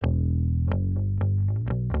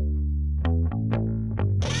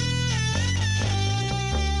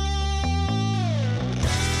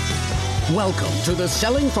Welcome to the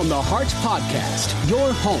Selling from the Heart podcast,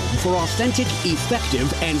 your home for authentic,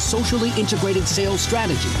 effective, and socially integrated sales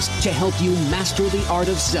strategies to help you master the art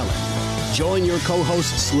of selling. Join your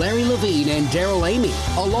co-hosts Larry Levine and Daryl Amy,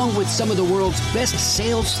 along with some of the world's best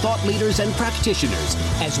sales thought leaders and practitioners,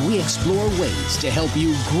 as we explore ways to help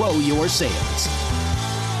you grow your sales.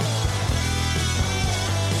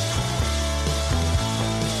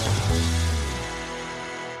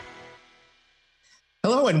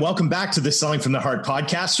 Hello and welcome back to the Selling from the Heart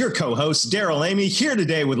podcast. Your co-host, Daryl Amy, here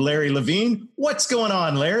today with Larry Levine. What's going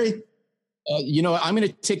on, Larry? I'm going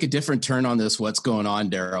to take a different turn on this. What's going on,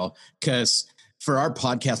 Daryl? Because for our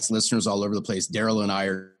podcast listeners all over the place, Daryl and I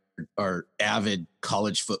are avid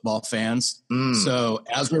college football fans. So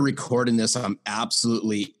as we're recording this, I'm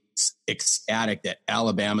absolutely ecstatic that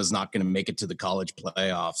Alabama is not going to make it to the college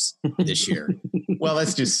playoffs this year. Well,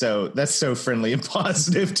 that's so friendly and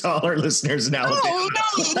positive to all our listeners now. No,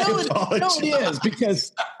 it is,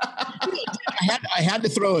 because I had to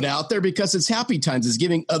throw it out there because it's happy times. It's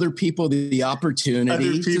giving other people the opportunity.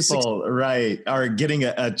 Other people, right, are getting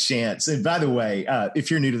a chance. And by the way,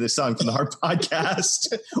 if you're new to the Selling from the Heart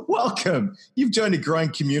podcast, welcome. You've joined a growing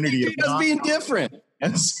community of being different.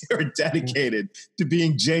 And are dedicated to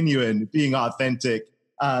being genuine, being authentic,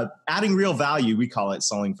 adding real value. We call it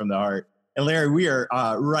Selling from the Heart. And Larry, we are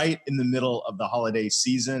right in the middle of the holiday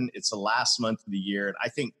season. It's the last month of the year. And I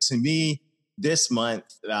think to me, this month,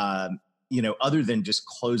 other than just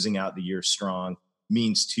closing out the year strong,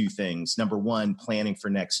 means two things. Number one, planning for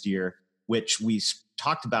next year, which we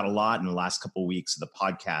talked about a lot in the last couple of weeks of the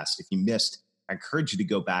podcast. If you missed, I encourage you to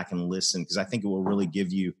go back and listen, because I think it will really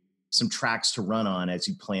give you some tracks to run on as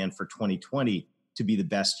you plan for 2020 to be the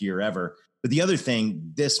best year ever. But the other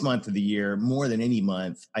thing, this month of the year, more than any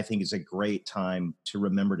month, I think is a great time to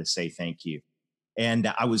remember to say thank you.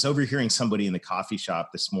 And I was overhearing somebody in the coffee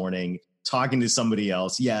shop this morning talking to somebody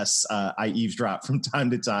else. Yes, I eavesdrop from time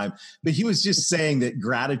to time, but he was just saying that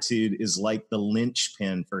gratitude is like the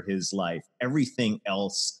linchpin for his life. Everything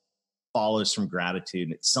else follows from gratitude,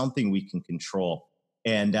 and it's something we can control.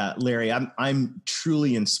 And Larry, I'm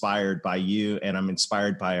truly inspired by you, and I'm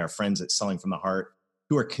inspired by our friends at Selling from the Heart,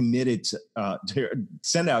 who are committed to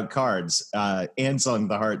send out cards, and Selling from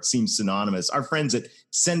the Heart seems synonymous. Our friends at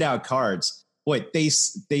Send Out Cards, boy, they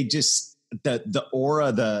just the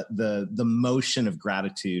aura, the motion of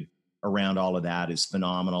gratitude around all of that is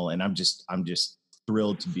phenomenal, and I'm just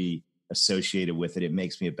thrilled to be associated with it. It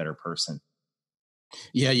makes me a better person.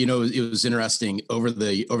 Yeah, it was interesting over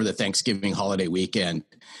the Thanksgiving holiday weekend.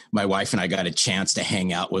 My wife and I got a chance to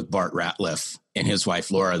hang out with Bart Ratliff and his wife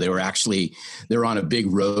Laura. They were on a big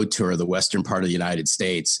road tour of the western part of the United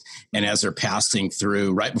States, and as they're passing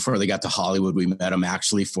through, right before they got to Hollywood, we met them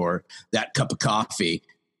actually for that cup of coffee.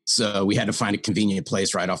 So we had to find a convenient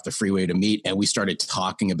place right off the freeway to meet, and we started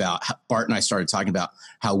talking about Bart and I started talking about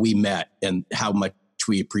how we met and how much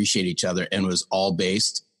we appreciate each other, and it was all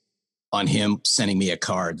based on him sending me a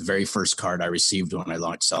card, the very first card I received when I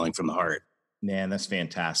launched Selling from the Heart. Man, that's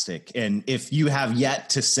fantastic. And if you have yet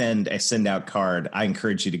to send a send out card, I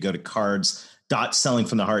encourage you to go to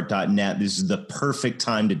cards.sellingfromtheheart.net. This is the perfect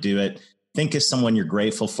time to do it. Think of someone you're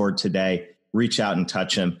grateful for today. Reach out and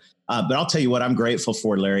touch them. But I'll tell you what I'm grateful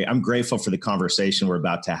for, Larry. I'm grateful for the conversation we're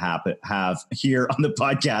about to have here on the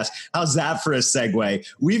podcast. How's that for a segue?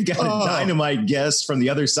 We've got a dynamite guest from the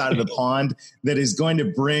other side of the pond that is going to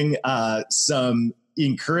bring some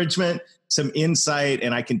encouragement, some insight,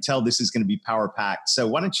 and I can tell this is going to be power-packed. So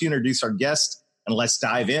why don't you introduce our guest and let's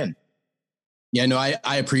dive in. Yeah, no,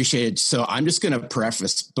 I appreciate it. So I'm just going to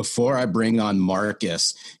preface before I bring on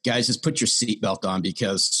Marcus, guys, just put your seatbelt on,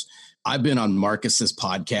 because I've been on Marcus's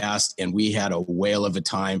podcast and we had a whale of a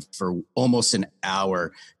time for almost an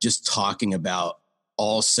hour just talking about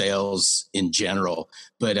all sales in general.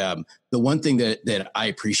 But the one thing that I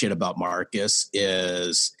appreciate about Marcus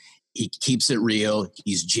is he keeps it real.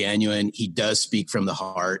 He's genuine. He does speak from the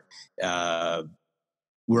heart. We're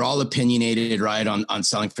all opinionated, right, on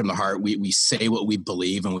Selling from the Heart. We say what we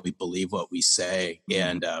believe and we believe what we say.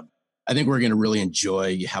 And I think we're going to really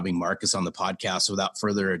enjoy having Marcus on the podcast. So without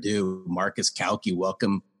further ado, Marcus Kauke,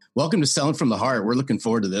 welcome to Selling from the Heart. We're looking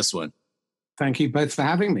forward to this one. Thank you both for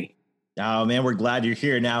having me. Oh, man, we're glad you're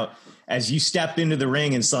here. Now, as you step into the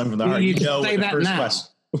ring and Selling from the Heart, you know what the first question.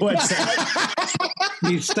 What's that?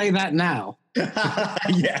 You say that now.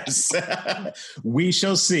 Yes, we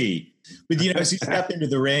shall see. But as you step into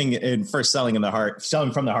the ring and first Selling from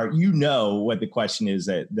the Heart, you know what the question is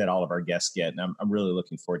that all of our guests get, and I'm really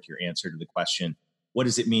looking forward to your answer to the question. What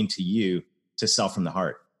does it mean to you to sell from the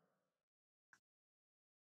heart?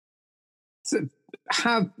 So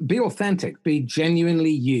be authentic, be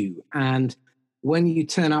genuinely you. And when you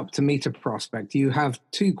turn up to meet a prospect, you have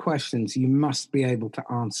two questions you must be able to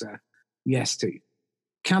answer yes to.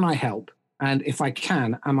 Can I help? And if I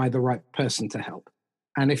can, am I the right person to help?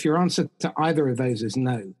 And if your answer to either of those is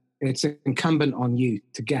no, it's incumbent on you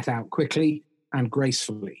to get out quickly and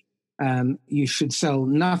gracefully. You should sell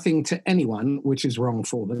nothing to anyone which is wrong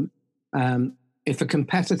for them. If a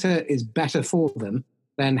competitor is better for them,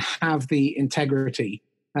 then have the integrity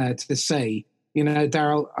to say,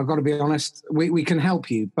 Daryl, I've got to be honest, we can help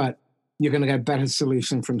you, but you're going to get a better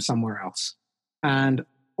solution from somewhere else. And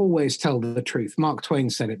always tell the truth. Mark Twain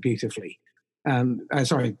said it beautifully.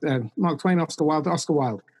 Mark Twain, Oscar Wilde.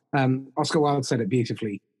 Oscar Wilde said it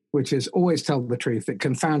beautifully, which is always tell the truth. It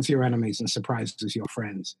confounds your enemies and surprises your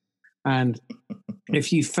friends. And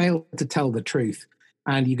if you fail to tell the truth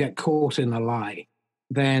and you get caught in a lie,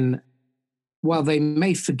 then while they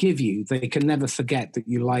may forgive you, they can never forget that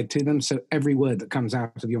you lied to them. So every word that comes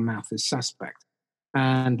out of your mouth is suspect.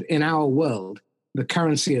 And in our world, the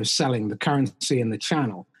currency of selling, the currency in the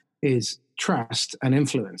channel is trust and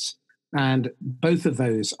influence. And both of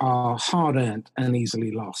those are hard-earned and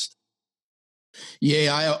easily lost.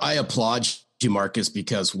 Yeah, I applaud you, Marcus,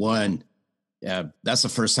 because one, that's the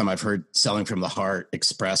first time I've heard selling from the heart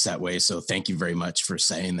expressed that way. So thank you very much for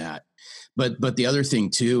saying that. But the other thing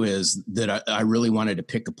too is that I really wanted to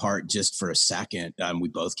pick apart just for a second. We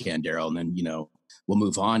both can, Daryl, and then we'll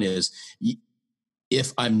move on. Is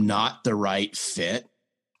if I'm not the right fit,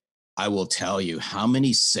 I will tell you how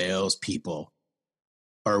many salespeople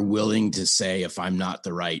are willing to say, if I'm not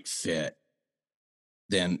the right fit,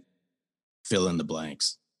 then fill in the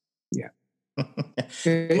blanks. Yeah.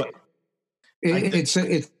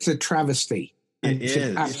 It's a travesty. It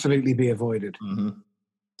should absolutely be avoided. Mm-hmm.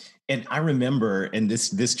 And I remember, and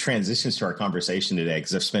this transitions to our conversation today,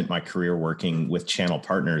 because I've spent my career working with channel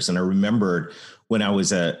partners. And I remembered when I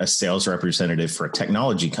was a sales representative for a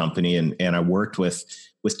technology company and I worked with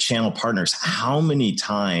channel partners, how many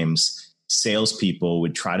times salespeople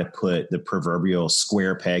would try to put the proverbial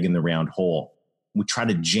square peg in the round hole. We try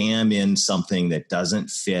to jam in something that doesn't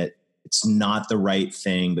fit. It's not the right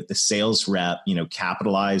thing, but the sales rep,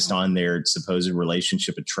 capitalized on their supposed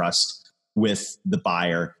relationship of trust with the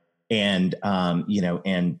buyer and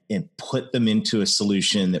put them into a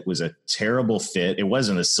solution that was a terrible fit. It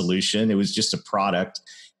wasn't a solution. It was just a product.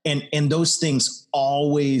 And those things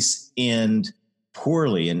always end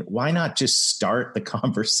poorly. And why not just start the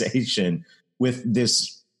conversation with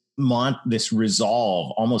this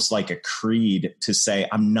resolve, almost like a creed, to say,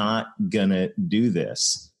 I'm not going to do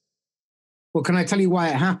this? Well, can I tell you why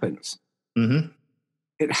it happens? Mm-hmm.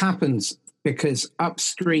 It happens because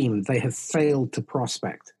upstream, they have failed to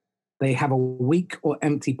prospect. They have a weak or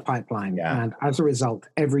empty pipeline. Yeah. And as a result,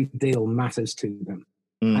 every deal matters to them.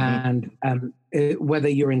 Mm-hmm. And whether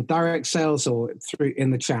you're in direct sales or through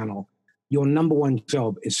in the channel, your number one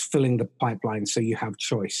job is filling the pipeline so you have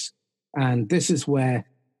choice. And this is where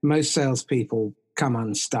most salespeople come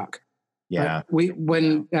unstuck. Yeah.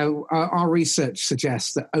 Our research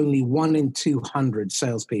suggests that only 1 in 200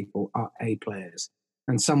 salespeople are A players,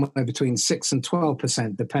 and somewhere between 6 and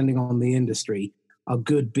 12%, depending on the industry, are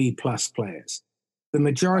good B+ players. The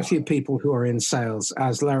majority of people who are in sales,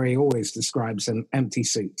 as Larry always describes them, empty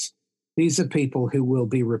suits. These are people who will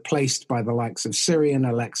be replaced by the likes of Siri and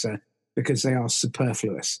Alexa because they are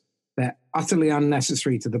superfluous. They're utterly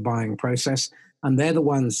unnecessary to the buying process, and they're the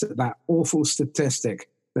ones that awful statistic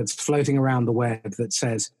that's floating around the web that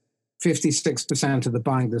says 56% of the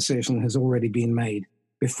buying decision has already been made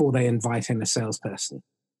before they invite in a salesperson.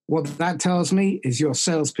 What that tells me is your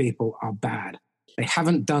salespeople are bad. They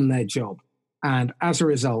haven't done their job. And as a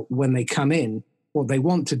result, when they come in, what they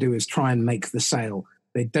want to do is try and make the sale.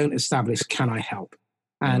 They don't establish, can I help?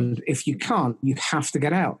 And if you can't, you have to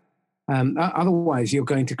get out. Otherwise, you're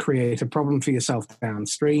going to create a problem for yourself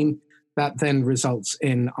downstream that then results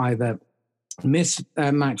in either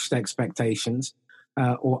mismatched expectations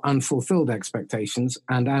or unfulfilled expectations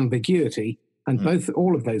and ambiguity. And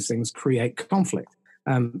all of those things create conflict.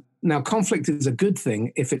 Now, conflict is a good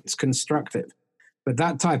thing if it's constructive. But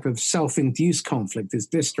that type of self-induced conflict is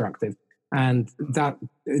destructive. And that,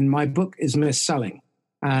 in my book, is misselling.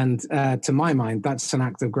 And to my mind, that's an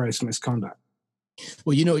act of gross misconduct.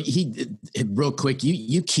 Well, real quick,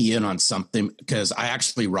 you key in on something, because I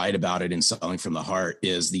actually write about it in Selling from the Heart,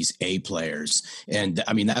 is these A players. And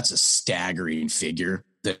I mean, that's a staggering figure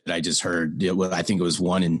that I just heard. I think it was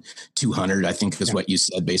 1 in 200, I think is what you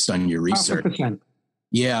said based on your research. 0.5%.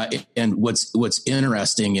 Yeah. And what's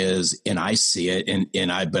interesting is, and I see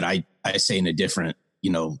it, but I say in a different,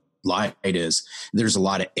 light is there's a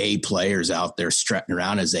lot of A players out there strutting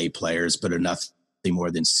around as A players, but enough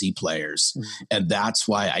more than C players. Mm-hmm. And that's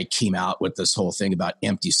why I came out with this whole thing about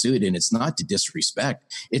empty suit. And it's not to disrespect.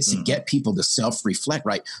 It's to get people to self-reflect,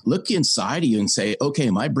 right? Look inside of you and say, okay,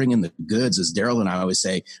 am I bringing the goods? As Daryl and I always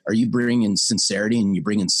say, are you bringing sincerity and you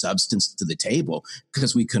bringing substance to the table?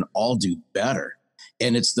 Because we can all do better.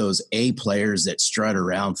 And it's those A players that strut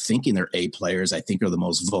around thinking they're A players, I think are the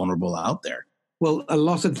most vulnerable out there. Well, a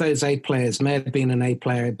lot of those A players may have been an A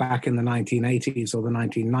player back in the 1980s or the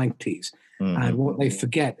 1990s. Mm-hmm. And what they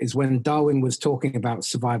forget is when Darwin was talking about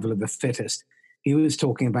survival of the fittest, he was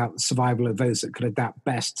talking about the survival of those that could adapt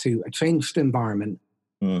best to a changed environment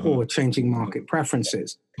or changing market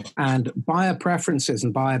preferences. And buyer preferences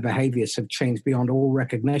and buyer behaviors have changed beyond all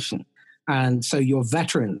recognition. And so your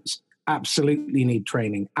veterans absolutely need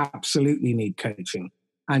training, absolutely need coaching.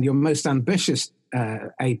 And your most ambitious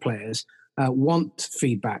A players want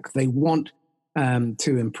feedback. They want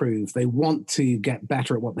to improve. They want to get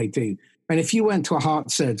better at what they do. And if you went to a heart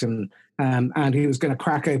surgeon and he was going to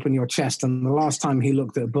crack open your chest and the last time he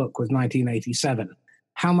looked at a book was 1987,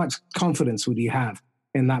 how much confidence would you have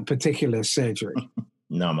in that particular surgery?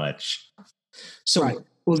 Not much. So, right.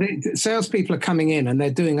 Well, the salespeople are coming in and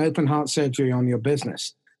they're doing open heart surgery on your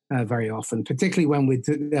business very often, particularly when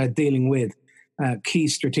we're dealing with key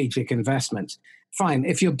strategic investments. Fine,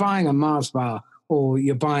 if you're buying a Mars bar or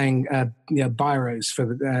you're buying biros for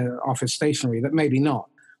the office stationery, that maybe not.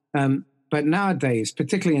 But nowadays,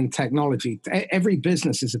 particularly in technology, every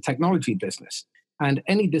business is a technology business. And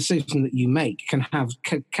any decision that you make can have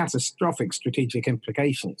catastrophic strategic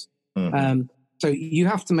implications. Mm-hmm. So you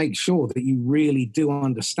have to make sure that you really do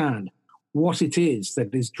understand what it is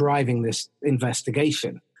that is driving this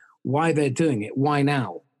investigation, why they're doing it, why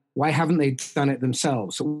now? Why haven't they done it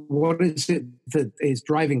themselves? What is it that is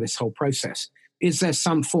driving this whole process? Is there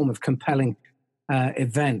some form of compelling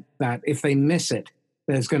event that if they miss it,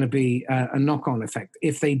 there's going to be a knock-on effect?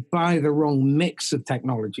 If they buy the wrong mix of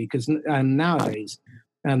technology, because nowadays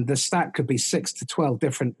the stack could be 6 to 12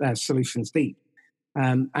 different solutions deep,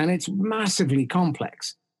 and it's massively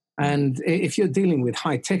complex. And if you're dealing with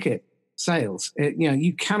high-ticket sales,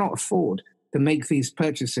 you cannot afford to make these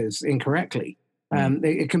purchases incorrectly.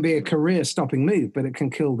 It can be a career-stopping move, but it can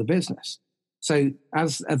kill the business. So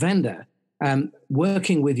as a vendor,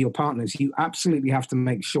 working with your partners, you absolutely have to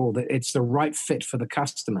make sure that it's the right fit for the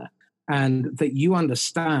customer and that you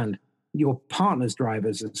understand your partner's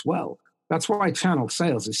drivers as well. That's why channel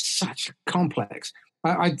sales is such complex.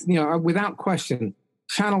 Without question,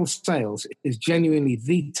 channel sales is genuinely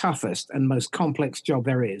the toughest and most complex job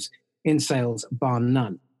there is in sales, bar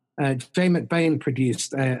none. Jay McBain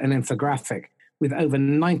produced an infographic with over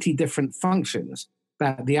 90 different functions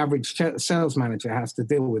that the average sales manager has to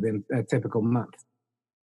deal with in a typical month.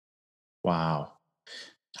 Wow.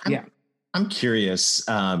 I'm curious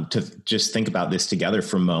to just think about this together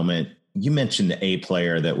for a moment. You mentioned the A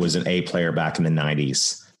player that was an A player back in the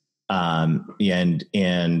 90s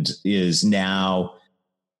and is now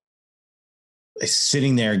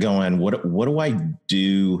sitting there going, what do I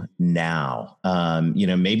do now?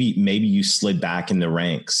 Maybe you slid back in the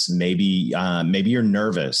ranks. Maybe you're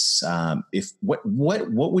nervous. What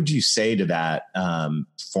would you say to that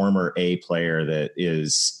former A player that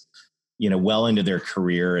is, well into their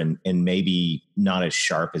career and maybe not as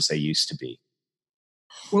sharp as they used to be?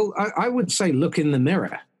 Well, I would say, look in the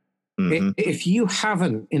mirror. Mm-hmm. If you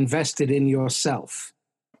haven't invested in yourself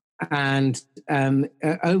and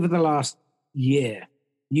over the last year,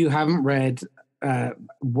 you haven't read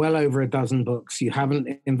well over a dozen books, you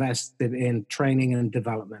haven't invested in training and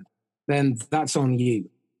development, then that's on you.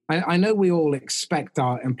 I know we all expect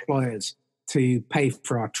our employers to pay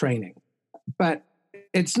for our training, but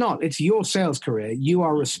it's not. It's your sales career. You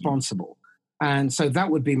are responsible. And so that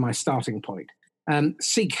would be my starting point.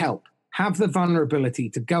 Seek help. Have the vulnerability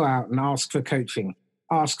to go out and ask for coaching,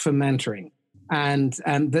 ask for mentoring. And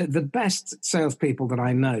the best salespeople that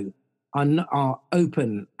I know are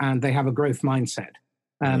open and they have a growth mindset.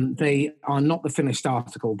 They are not the finished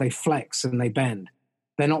article. They flex and they bend.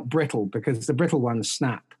 They're not brittle because the brittle ones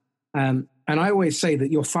snap. And I always say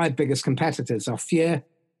that your 5 biggest competitors are fear,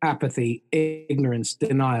 apathy, ignorance,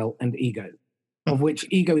 denial, and ego, of which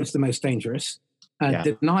ego is the most dangerous.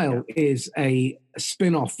 Denial is a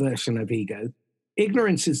spin-off version of ego.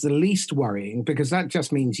 Ignorance is the least worrying because that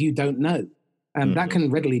just means you don't know. That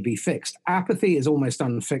can readily be fixed. Apathy is almost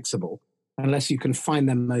unfixable unless you can find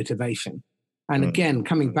their motivation. And again,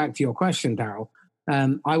 coming back to your question, Daryl,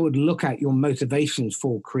 I would look at your motivations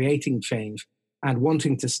for creating change and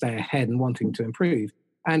wanting to stay ahead and wanting to improve.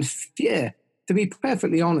 And fear to be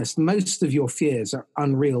perfectly honest, most of your fears are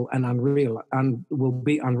unreal and will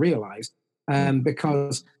be unrealized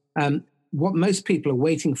because what most people are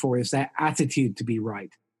waiting for is their attitude to be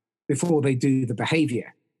right before they do the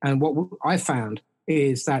behavior. And what I found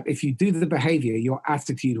is that if you do the behavior, your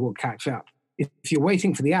attitude will catch up. If you're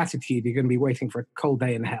waiting for the attitude, you're going to be waiting for a cold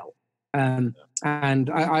day in hell. And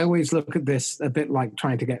I always look at this a bit like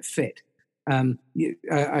trying to get fit. Who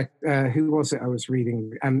was it I was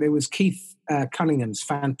reading? It was Keith Cunningham's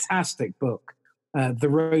fantastic book, The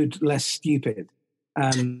Road Less Stupid.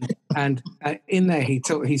 And in there,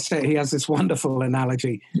 he said he has this wonderful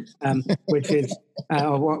analogy, which is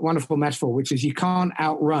a wonderful metaphor, which is you can't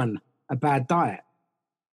outrun a bad diet.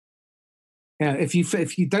 If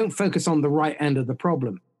you don't focus on the right end of the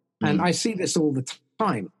problem, and I see this all the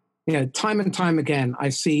time. Time and time again, I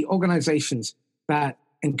see organizations that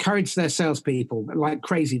encourage their salespeople like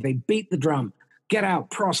crazy. They beat the drum, get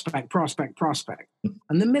out, prospect.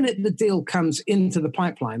 And the minute the deal comes into the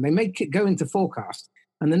pipeline, they make it go into forecast.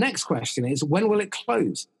 And the next question is, when will it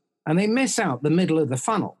close? And they miss out the middle of the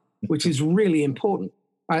funnel, which is really important.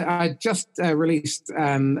 I just released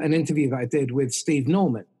an interview that I did with Steve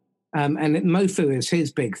Norman, and MOFU is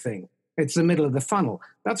his big thing. It's the middle of the funnel.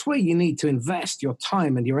 That's where you need to invest your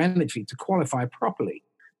time and your energy to qualify properly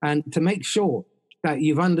and to make sure that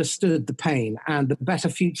you've understood the pain and the better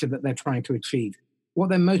future that they're trying to achieve, what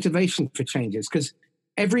their motivation for change is, because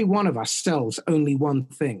every one of us sells only one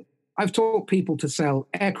thing. I've taught people to sell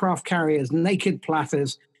aircraft carriers, naked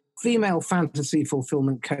platters, female fantasy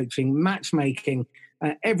fulfillment coaching, matchmaking,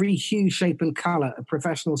 every hue, shape, and color of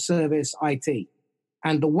professional service, IT.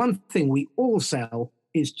 And the one thing we all sell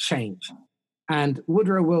is change. And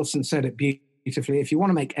Woodrow Wilson said it beautifully: if you want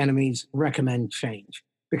to make enemies, recommend change.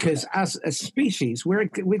 Because as a species, we're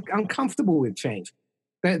uncomfortable with change.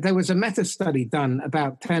 There was a meta-study done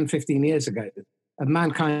about 10, 15 years ago of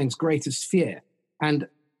mankind's greatest fear. And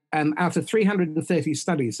out of 330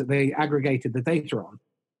 studies that they aggregated the data on,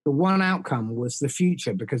 the one outcome was the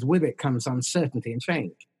future, because with it comes uncertainty and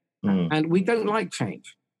change. And we don't like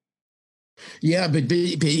change. Yeah, but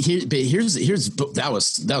here's that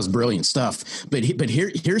was brilliant stuff. But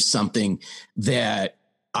here's something that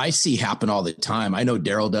I see happen all the time. I know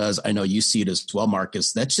Daryl does. I know you see it as well,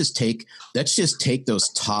 Marcus. Let's just take those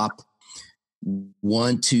top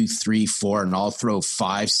 1, 2, 3, 4, and I'll throw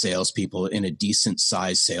 5 salespeople in a decent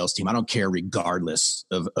sized sales team. I don't care, regardless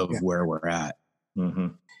of where we're at. Mm-hmm.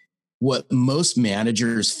 What most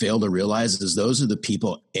managers fail to realize is those are the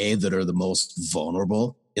people, that are the most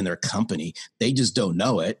vulnerable in their company. They just don't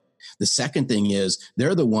know it. The second thing is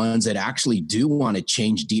they're the ones that actually do want to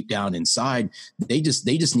change deep down inside. They just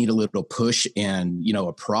need a little push and,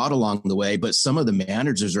 a prod along the way. But some of the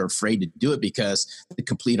managers are afraid to do it because the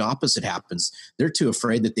complete opposite happens. They're too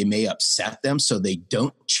afraid that they may upset them, so they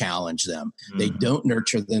don't challenge them. Mm-hmm. They don't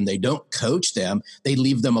nurture them. They don't coach them. They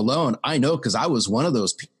leave them alone. I know, because I was one of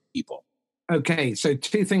those people. Okay, so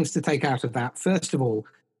 2 things to take out of that. First of all,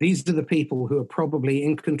 these are the people who are probably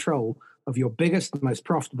in control of your biggest, most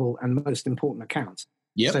profitable, and most important accounts.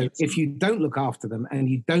 Yep. So if you don't look after them and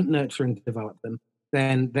you don't nurture and develop them,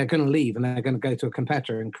 then they're going to leave and they're going to go to a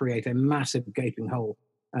competitor and create a massive gaping hole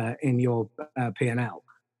in your P&L.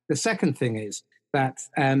 The second thing is that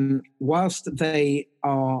whilst they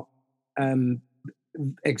are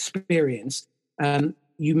experienced,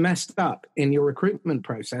 you messed up in your recruitment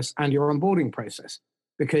process and your onboarding process.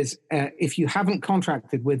 Because if you haven't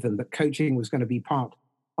contracted with them that coaching was going to be part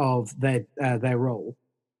of their role,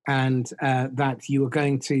 and that you were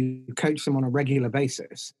going to coach them on a regular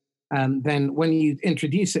basis, then when you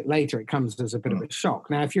introduce it later, it comes as a bit of a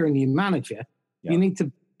shock. Now, if you're a new manager, you need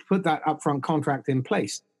to put that upfront contract in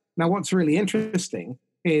place. Now, what's really interesting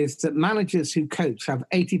is that managers who coach have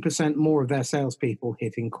 80% more of their salespeople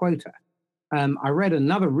hitting quota. I read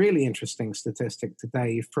another really interesting statistic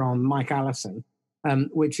today from Mike Allison,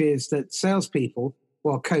 which is that salespeople,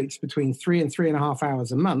 while coached between 3 and 3.5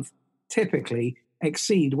 hours a month, typically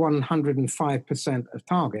exceed 105% of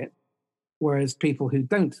target, whereas people who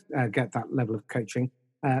don't get that level of coaching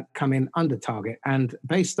come in under target. And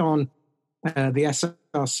based on the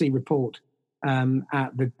SRC report in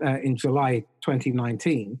July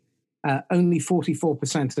 2019, only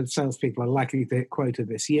 44% of salespeople are likely to hit quota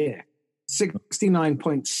this year.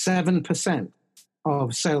 69.7%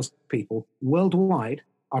 of salespeople worldwide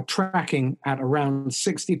are tracking at around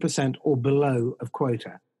 60% or below of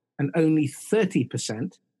quota, and only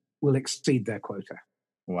 30% will exceed their quota.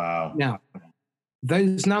 Wow. Now,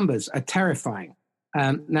 those numbers are terrifying.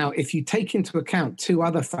 Now, if you take into account 2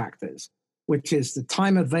 other factors, which is the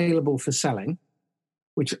time available for selling,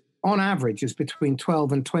 which on average is between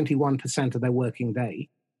 12 and 21% of their working day.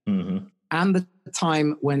 Mm-hmm. And the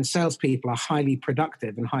time when salespeople are highly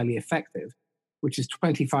productive and highly effective, which is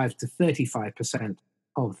 25 to 35%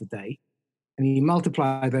 of the day, and you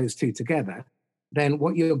multiply those two together, then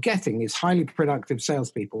what you're getting is highly productive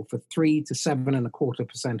salespeople for 3 to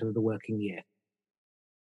 7.25% of the working year.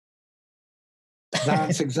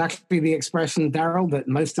 That's exactly the expression, Daryl, that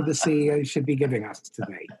most of the CEOs should be giving us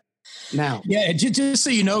today. Now, yeah, just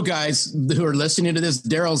so you know, guys who are listening to this,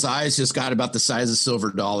 Daryl's eyes just got about the size of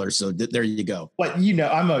silver dollars. So there you go. But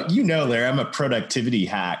Larry, I'm a productivity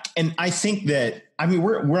hack, and I think that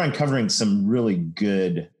we're uncovering some really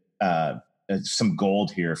good some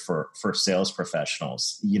gold here for sales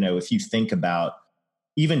professionals. If you think about,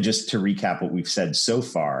 even just to recap what we've said so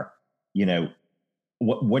far,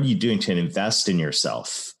 what are you doing to invest in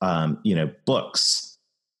yourself?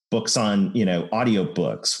 Books on, audio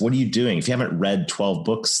books. What are you doing? If you haven't read 12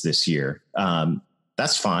 books this year,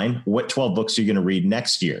 that's fine. What 12 books are you going to read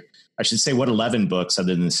next year? I should say, what 11 books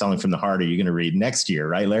other than Selling from the Heart are you going to read next year?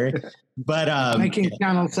 Right, Larry? But making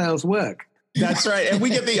channel sales work. That's right. And we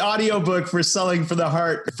get the audiobook for Selling from the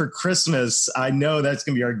Heart for Christmas. I know that's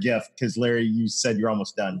going to be our gift because, Larry, you said you're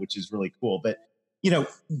almost done, which is really cool. But,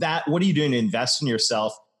 what are you doing to invest in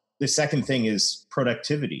yourself? The second thing is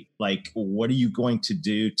productivity. Like, what are you going to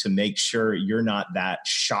do to make sure you're not that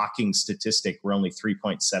shocking statistic where only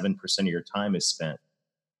 3.7% of your time is spent?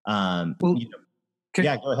 Go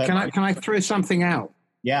ahead. Can I throw something out?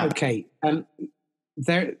 Yeah. Okay.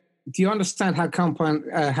 Do you understand how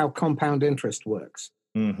compound interest works?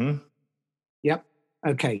 Mm-hmm. Yep.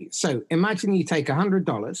 Okay. So imagine you take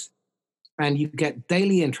 $100 and you get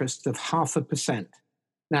daily interest of 0.5%.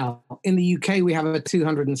 Now, in the UK, we have a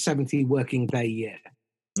 270 working day year.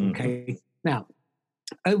 Okay. Mm-hmm. Now,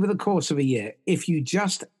 over the course of a year, if you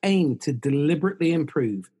just aim to deliberately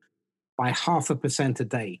improve by 0.5% a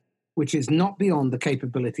day, which is not beyond the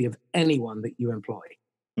capability of anyone that you employ,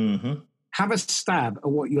 mm-hmm. have a stab at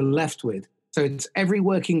what you're left with. So it's every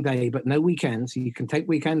working day, but no weekends. You can take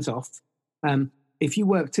weekends off. If you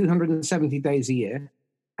work 270 days a year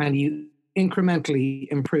and you incrementally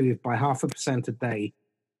improve by 0.5% a day,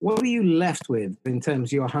 what are you left with in terms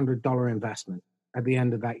of your $100 investment at the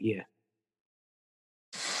end of that year?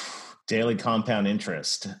 Daily compound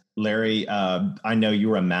interest. Larry, I know you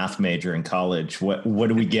were a math major in college. What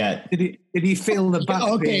do we get? Did you feel the buck?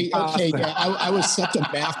 Okay. Yeah, I was such a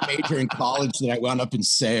math major in college that I wound up in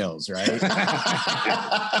sales, right?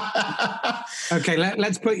 Okay,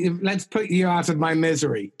 let's put you out of my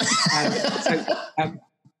misery.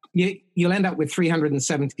 You'll end up with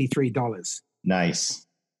 $373. Nice.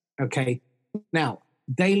 Okay. Now,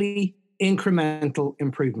 daily incremental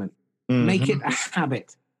improvement. Mm-hmm. Make it a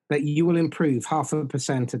habit that you will improve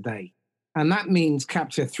 0.5% a day. And that means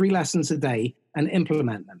capture 3 lessons a day and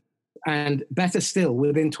implement them. And better still,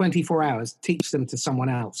 within 24 hours, teach them to someone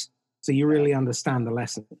else so you really understand the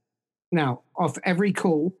lesson. Now, off every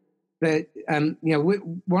call, one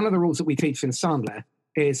of the rules that we teach in Sandler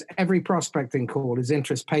is every prospecting call is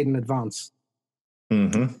interest paid in advance.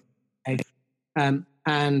 Mm-hmm. Okay.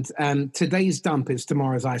 And today's dump is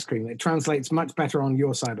tomorrow's ice cream. It translates much better on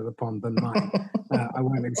your side of the pond than mine. I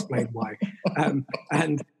won't explain why.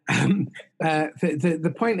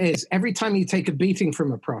 The point is, every time you take a beating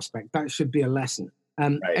from a prospect, that should be a lesson.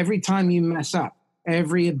 Right. Every time you mess up,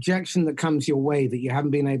 every objection that comes your way that you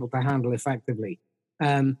haven't been able to handle effectively,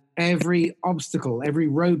 every obstacle, every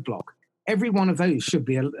roadblock, every one of those should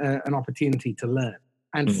be an opportunity to learn.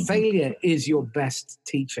 And mm-hmm. failure is your best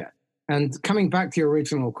teacher. And coming back to your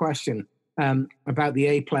original question about the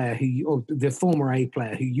A player or the former A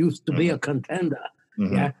player who used to be a contender,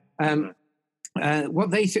 mm-hmm.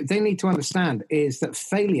 What they need to understand is that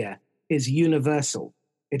failure is universal.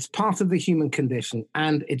 It's part of the human condition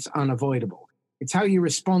and it's unavoidable. It's how you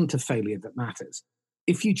respond to failure that matters.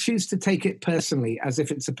 If you choose to take it personally as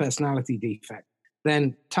if it's a personality defect,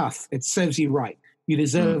 then tough, it serves you right. You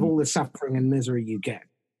deserve mm-hmm. all the suffering and misery you get.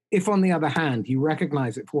 If, on the other hand, you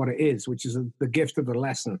recognize it for what it is, which is the gift of the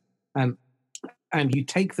lesson, and you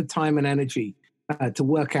take the time and energy to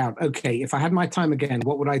work out, okay, if I had my time again,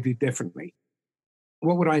 what would I do differently?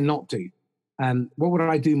 What would I not do? What would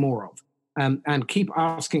I do more of? And keep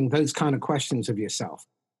asking those kind of questions of yourself,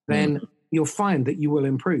 then mm-hmm. you'll find that you will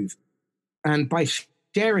improve. And by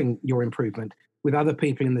sharing your improvement with other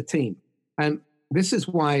people in the team, and this is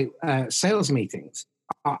why sales meetings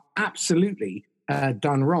are absolutely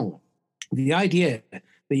done wrong. The idea that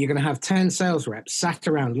you're going to have 10 sales reps sat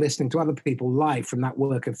around listening to other people live from that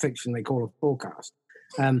work of fiction they call a forecast.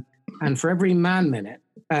 And for every minute,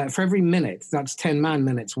 that's 10 man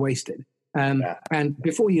minutes wasted. And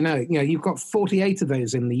before you know it, you've got 48 of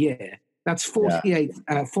those in the year. That's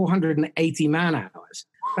 480 man hours.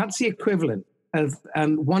 That's the equivalent of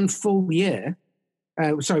one full year.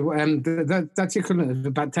 That's the equivalent of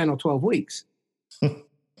about 10 or 12 weeks.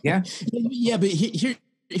 Yeah. Yeah, but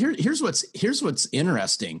here's what's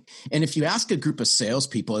interesting. And if you ask a group of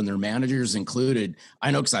salespeople, and their managers included,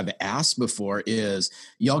 I know because I've asked before, is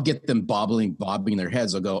y'all get them bobbing their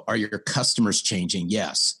heads. They'll go, "Are your customers changing?"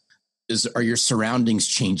 Yes. Are your surroundings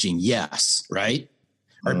changing? Yes. Right?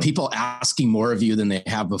 Are people asking more of you than they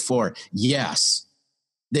have before? Yes.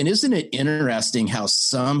 Then isn't it interesting how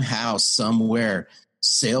somehow, somewhere,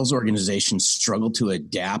 sales organizations struggle to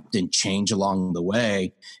adapt and change along the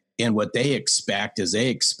way? And what they expect is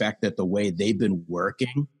that the way they've been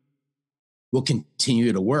working will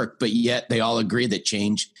continue to work, but yet they all agree that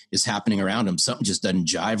change is happening around them. Something just doesn't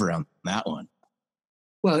jive around that one.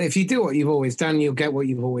 Well, if you do what you've always done, you'll get what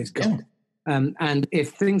you've always got. Yeah. And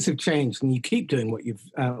if things have changed and you keep doing what you've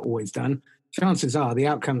always done, chances are the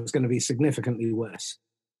outcome is going to be significantly worse.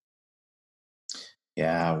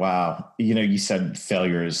 Yeah, wow. You said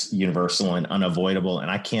failure is universal and unavoidable. And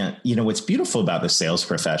I can't, what's beautiful about the sales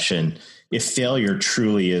profession, if failure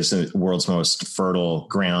truly is the world's most fertile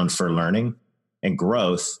ground for learning and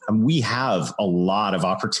growth, we have a lot of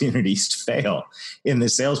opportunities to fail in the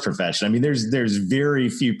sales profession. I mean, there's very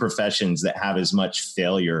few professions that have as much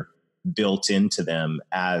failure built into them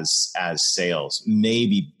as sales.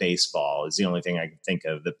 Maybe baseball is the only thing I can think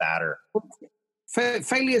of that batter.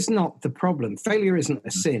 Failure is not the problem. Failure isn't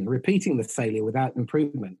a sin. Repeating the failure without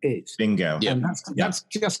improvement is. Bingo. And that's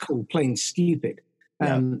just called plain stupid.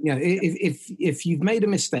 If you've made a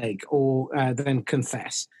mistake, or then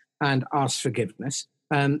confess and ask forgiveness.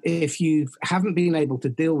 If you haven't been able to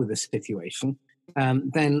deal with the situation,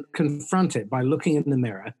 then confront it by looking in the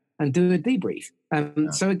mirror and do a debrief.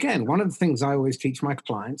 So again, one of the things I always teach my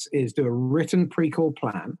clients is do a written pre-call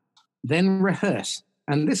plan, then rehearse.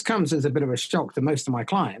 And this comes as a bit of a shock to most of my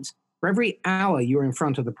clients. For every hour you're in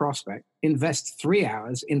front of the prospect, invest 3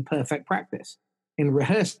 hours in perfect practice, in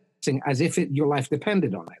rehearsing as if your life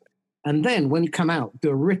depended on it. And then when you come out, do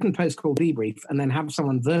a written post-call debrief, and then have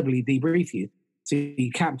someone verbally debrief you so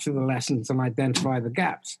you capture the lessons and identify the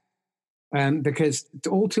gaps. Because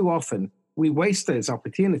all too often, we waste those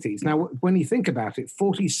opportunities. Now, when you think about it,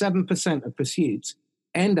 47% of pursuits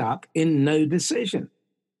end up in no decision.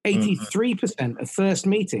 83% of first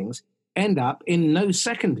meetings end up in no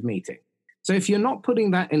second meeting. So if you're not putting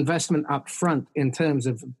that investment up front in terms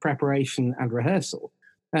of preparation and rehearsal,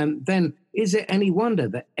 then is it any wonder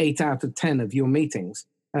that 8 out of 10 of your meetings,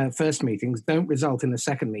 first meetings, don't result in a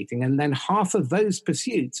second meeting, and then half of those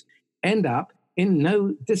pursuits end up in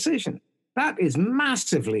no decision? That is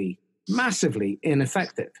massively, massively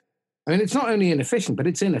ineffective. I mean, it's not only inefficient, but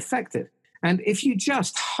it's ineffective. And if you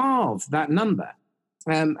just halve that number,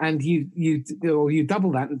 and you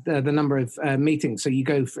double that, the number of meetings, so you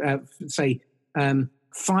go, say,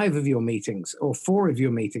 5 of your meetings or 4 of your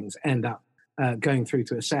meetings end up going through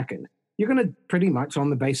to a second, you're going to pretty much, on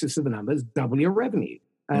the basis of the numbers, double your revenue.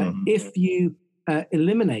 If you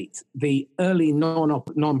eliminate the early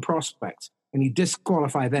non-prospects and you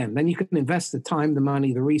disqualify them, then you can invest the time, the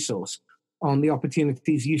money, the resource on the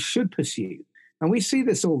opportunities you should pursue. And we see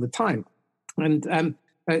this all the time. And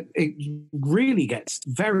it really gets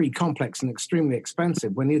very complex and extremely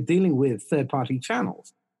expensive when you're dealing with third-party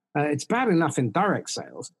channels. It's bad enough in direct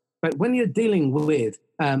sales, but when you're dealing with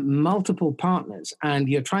multiple partners and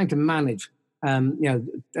you're trying to manage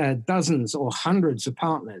dozens or hundreds of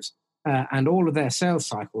partners and all of their sales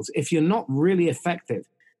cycles, if you're not really effective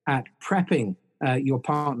at prepping your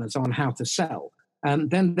partners on how to sell,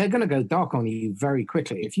 then they're going to go dark on you very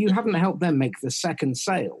quickly. If you haven't helped them make the second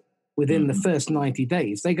sale within the first 90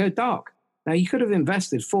 days, they go dark. Now, you could have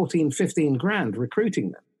invested 14, 15 grand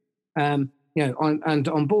recruiting them, and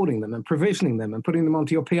onboarding them and provisioning them and putting them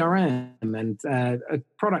onto your PRM and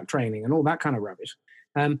product training and all that kind of rubbish.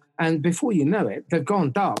 And before you know it, they've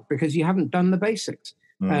gone dark because you haven't done the basics,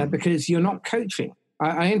 because you're not coaching.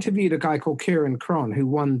 I interviewed a guy called Kieran Cron, who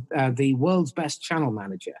won the world's best channel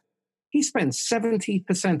manager. He spends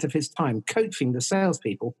 70% of his time coaching the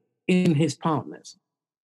salespeople in his partners.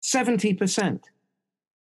 70%.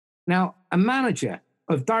 Now, a manager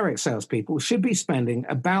of direct salespeople should be spending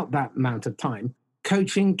about that amount of time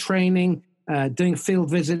coaching, training, doing field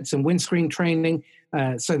visits and windscreen training,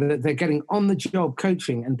 so that they're getting on-the-job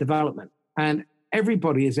coaching and development. And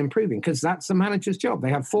everybody is improving because that's the manager's job. They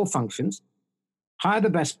have 4 functions: hire the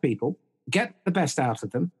best people, get the best out of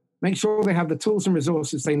them, make sure they have the tools and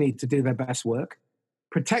resources they need to do their best work,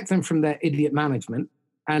 protect them from their idiot management,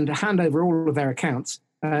 and hand over all of their accounts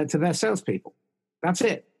to their salespeople. That's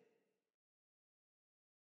it.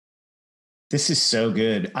 This is so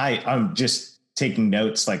good. I'm just taking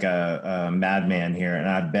notes like a madman here, and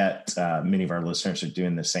I bet many of our listeners are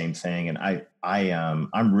doing the same thing. And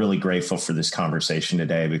I'm really grateful for this conversation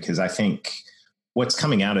today, because I think what's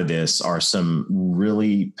coming out of this are some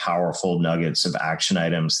really powerful nuggets of action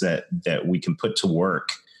items that we can put to work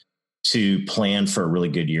to plan for a really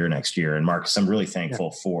good year next year. And Marcus, I'm really thankful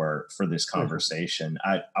for this conversation.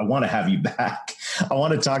 I want to have you back. I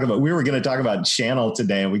want to talk about, we were going to talk about channel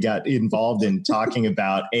today, and we got involved in talking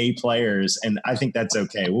about A players. And I think that's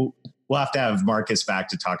okay. We'll have to have Marcus back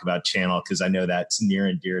to talk about channel, because I know that's near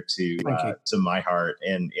and dear to my heart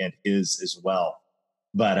and his as well.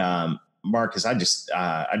 But Marcus, I just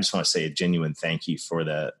want to say a genuine thank you for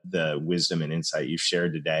the wisdom and insight you've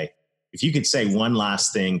shared today. If you could say one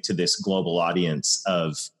last thing to this global audience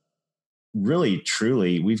of really,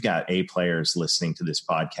 truly, we've got A players listening to this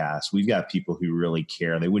podcast. We've got people who really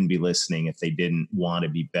care. They wouldn't be listening if they didn't want to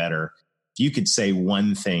be better. If you could say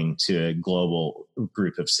one thing to a global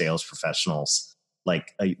group of sales professionals,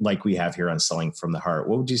 like we have here on Selling from the Heart,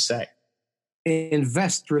 what would you say?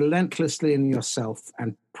 Invest relentlessly in yourself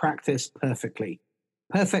and practice perfectly.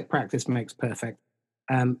 Perfect practice makes perfect.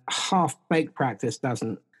 Half-baked practice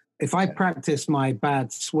doesn't. If I practice my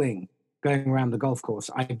bad swing going around the golf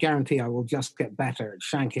course, I guarantee I will just get better at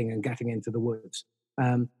shanking and getting into the woods.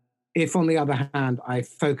 If, on the other hand, I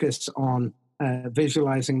focus on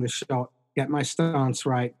visualizing the shot, get my stance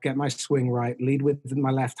right, get my swing right, lead with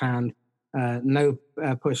my left hand, no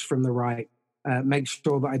push from the right, make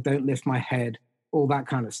sure that I don't lift my head, all that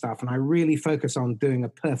kind of stuff. And I really focus on doing a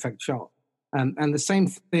perfect shot. And the same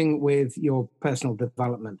thing with your personal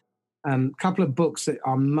development. Couple of books that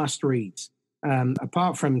are must reads,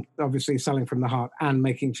 apart from obviously Selling from the Heart and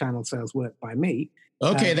Making Channel Sales Work by Me.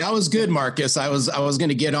 Okay, that was good, Marcus. I was going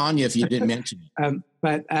to get on you if you didn't mention it.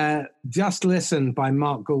 But Just Listen by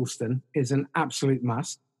Mark Goulston is an absolute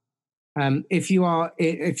must. If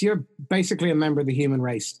you're basically a member of the human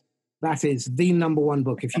race, that is the number one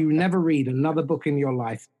book. If you never read another book in your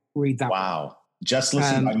life, read that. Wow. Just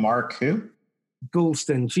Listen by Mark who?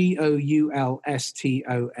 Goulston,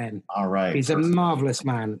 Goulston. All right. He's perfect. A marvelous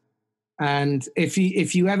man. And if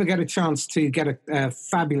you ever get a chance to get a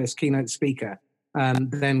fabulous keynote speaker,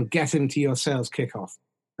 then get him to your sales kickoff.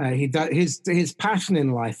 His passion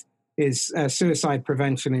in life is suicide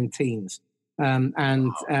prevention in teens. He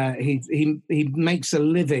makes a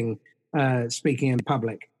living speaking in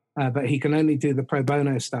public, but he can only do the pro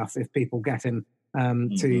bono stuff if people get him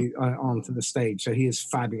onto the stage. So he is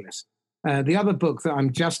fabulous. The other book that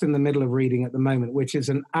I'm just in the middle of reading at the moment, which is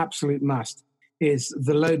an absolute must, is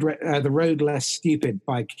The Road Less Stupid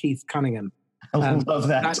by Keith Cunningham. I love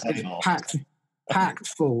that title. Is packed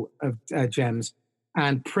full of gems.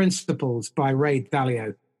 And Principles by Ray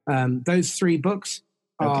Dalio. Those three books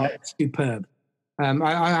are superb.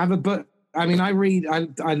 I have a book. I mean, I read.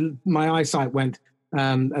 My eyesight went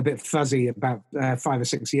a bit fuzzy about 5 or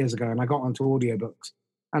 6 years ago, and I got onto audiobooks.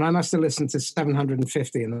 And I must have listened to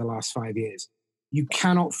 750 in the last 5 years. You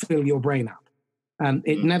cannot fill your brain up.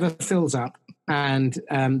 It never fills up. And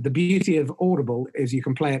the beauty of Audible is you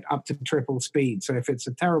can play it up to triple speed. So if it's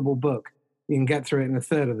a terrible book, you can get through it in a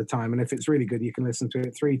third of the time. And if it's really good, you can listen to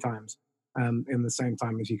it 3 times in the same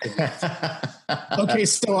time as you could. Okay,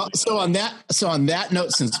 so on that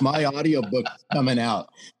note, since my audiobook is coming out,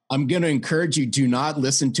 I'm going to encourage you, do not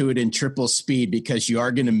listen to it in triple speed, because you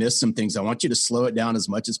are going to miss some things. I want you to slow it down as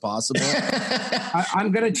much as possible.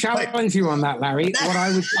 I'm going to challenge you on that, Larry.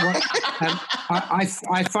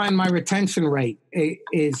 I find my retention rate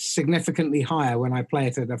is significantly higher when I play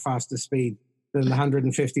it at a faster speed than the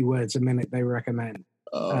 150 words a minute they recommend.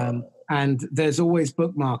 And there's always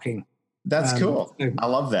bookmarking. That's cool. I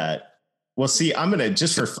love that. Well, see,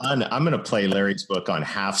 just for fun, I'm going to play Larry's book on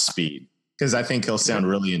half speed, because I think he'll sound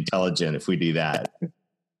really intelligent if we do that. But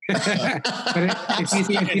if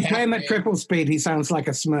you play him at triple speed, he sounds like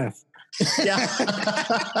a Smurf. Yeah.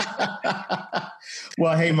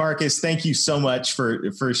 Well, hey, Marcus, thank you so much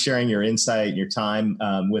for sharing your insight and your time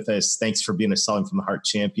with us. Thanks for being a Selling from the Heart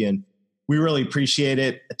champion. We really appreciate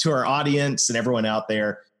it. To our audience and everyone out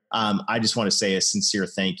there, I just want to say a sincere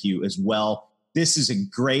thank you as well. This is a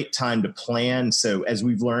great time to plan. So as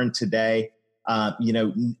we've learned today,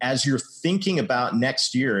 as you're thinking about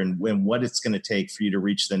next year and what it's going to take for you to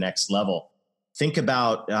reach the next level, think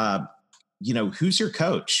about, who's your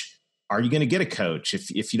coach? Are you going to get a coach?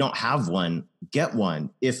 If you don't have one, get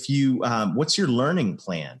one. If you, what's your learning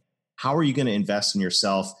plan? How are you going to invest in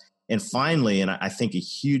yourself? And finally, and I think a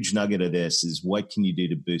huge nugget of this is, what can you do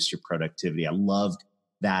to boost your productivity? I loved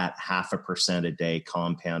that 0.5% a day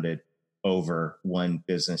compounded over one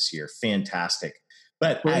business year. Fantastic.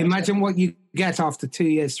 But imagine what you get after 2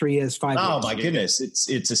 years, 3 years, 5 years. Oh my goodness.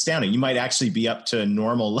 It's astounding. You might actually be up to a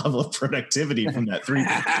normal level of productivity from that 3%.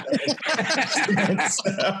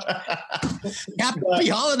 Happy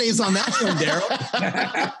holidays on that one,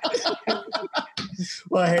 Daryl.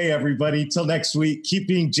 Well, hey, everybody, till next week, keep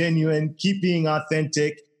being genuine, keep being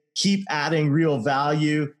authentic, keep adding real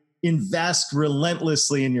value, invest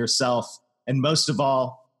relentlessly in yourself, and most of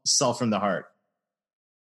all, sell from the heart.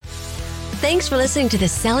 Thanks for listening to the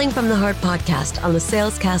Selling from the Heart podcast on the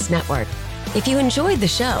Salescast Network. If you enjoyed the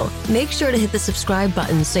show, make sure to hit the subscribe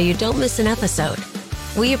button so you don't miss an episode.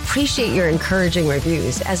 We appreciate your encouraging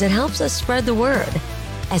reviews as it helps us spread the word.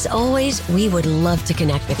 As always, we would love to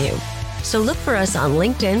connect with you. So look for us on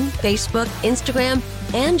LinkedIn, Facebook, Instagram,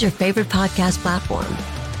 and your favorite podcast platform.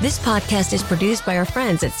 This podcast is produced by our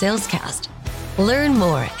friends at Salescast. Learn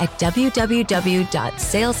more at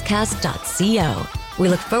www.salescast.co. We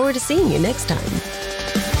look forward to seeing you next time.